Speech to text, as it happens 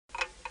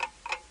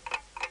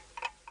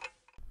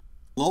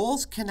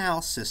Lowell's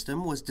canal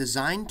system was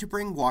designed to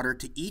bring water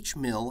to each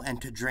mill and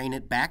to drain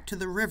it back to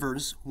the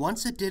rivers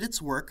once it did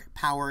its work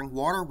powering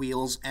water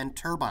wheels and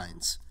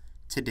turbines.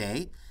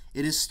 Today,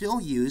 it is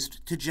still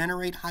used to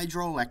generate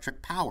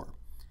hydroelectric power.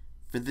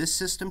 For this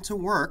system to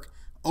work,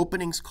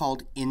 openings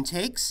called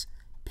intakes,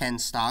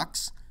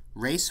 penstocks,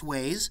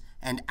 raceways,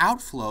 and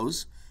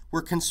outflows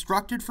were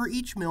constructed for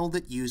each mill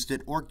that used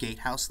it or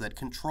gatehouse that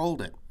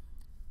controlled it.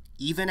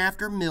 Even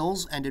after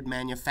mills ended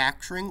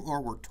manufacturing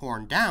or were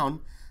torn down,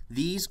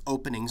 these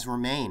openings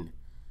remain.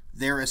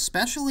 They're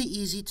especially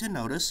easy to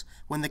notice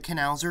when the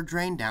canals are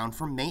drained down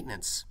for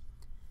maintenance.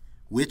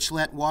 Which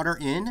let water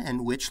in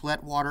and which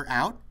let water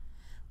out?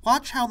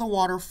 Watch how the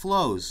water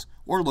flows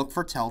or look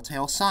for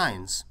telltale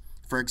signs.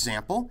 For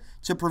example,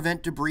 to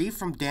prevent debris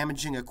from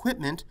damaging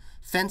equipment,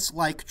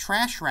 fence-like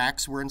trash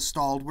racks were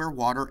installed where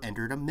water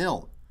entered a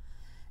mill.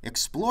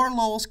 Explore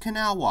Lowell's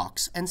canal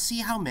walks and see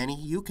how many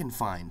you can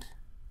find.